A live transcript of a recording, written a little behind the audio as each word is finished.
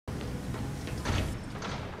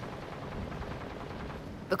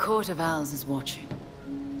The Court of Owls is watching.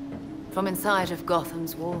 From inside of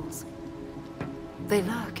Gotham's walls. They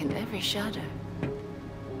lurk in every shadow.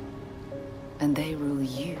 And they rule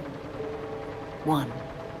you. One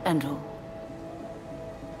and all.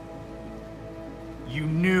 You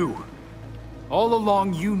knew. All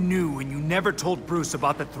along you knew, and you never told Bruce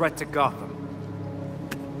about the threat to Gotham.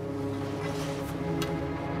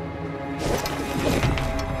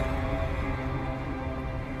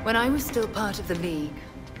 When I was still part of the League,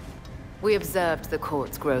 we observed the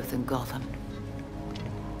court's growth in Gotham.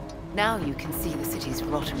 Now you can see the city's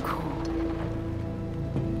rotten core.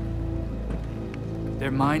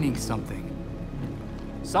 They're mining something.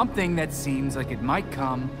 Something that seems like it might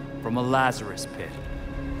come from a Lazarus pit.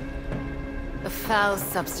 A foul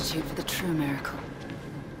substitute for the true miracle.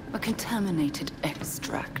 A contaminated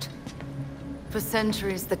extract. For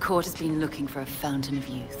centuries, the court has been looking for a fountain of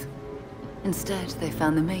youth. Instead, they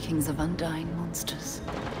found the makings of undying monsters.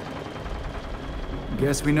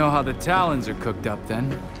 Guess we know how the Talons are cooked up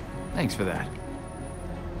then. Thanks for that.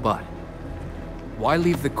 But, why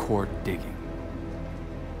leave the court digging?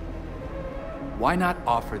 Why not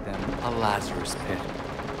offer them a Lazarus pit?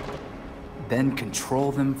 Then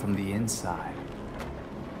control them from the inside.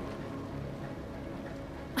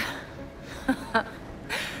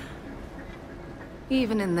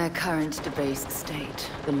 Even in their current debased state,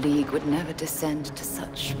 the League would never descend to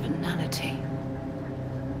such banality.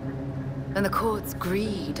 And the court's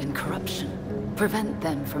greed and corruption prevent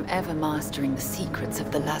them from ever mastering the secrets of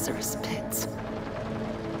the Lazarus pits.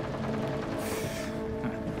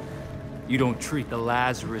 You don't treat the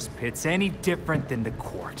Lazarus pits any different than the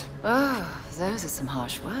court. Oh, those are some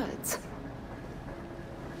harsh words.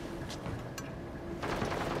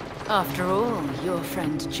 After all, your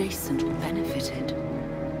friend Jason benefited.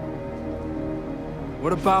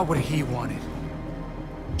 What about what he wanted?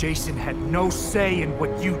 Jason had no say in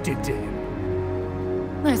what you did to him.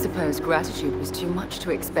 I suppose gratitude was too much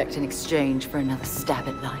to expect in exchange for another stab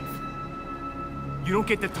at life. You don't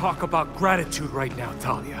get to talk about gratitude right now,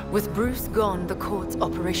 Talia. With Bruce gone, the court's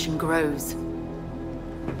operation grows.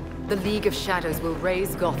 The League of Shadows will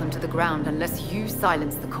raze Gotham to the ground unless you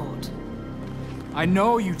silence the court. I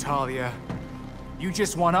know you, Talia. You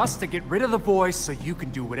just want us to get rid of the voice so you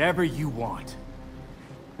can do whatever you want.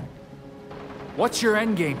 What's your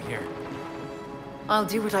endgame here? I'll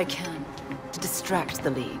do what I can to distract the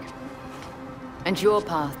League. And your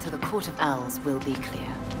path to the Court of Owls will be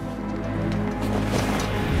clear.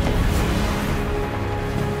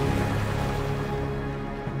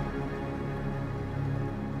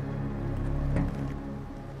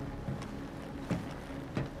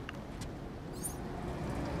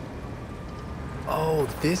 Oh,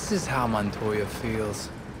 this is how Montoya feels.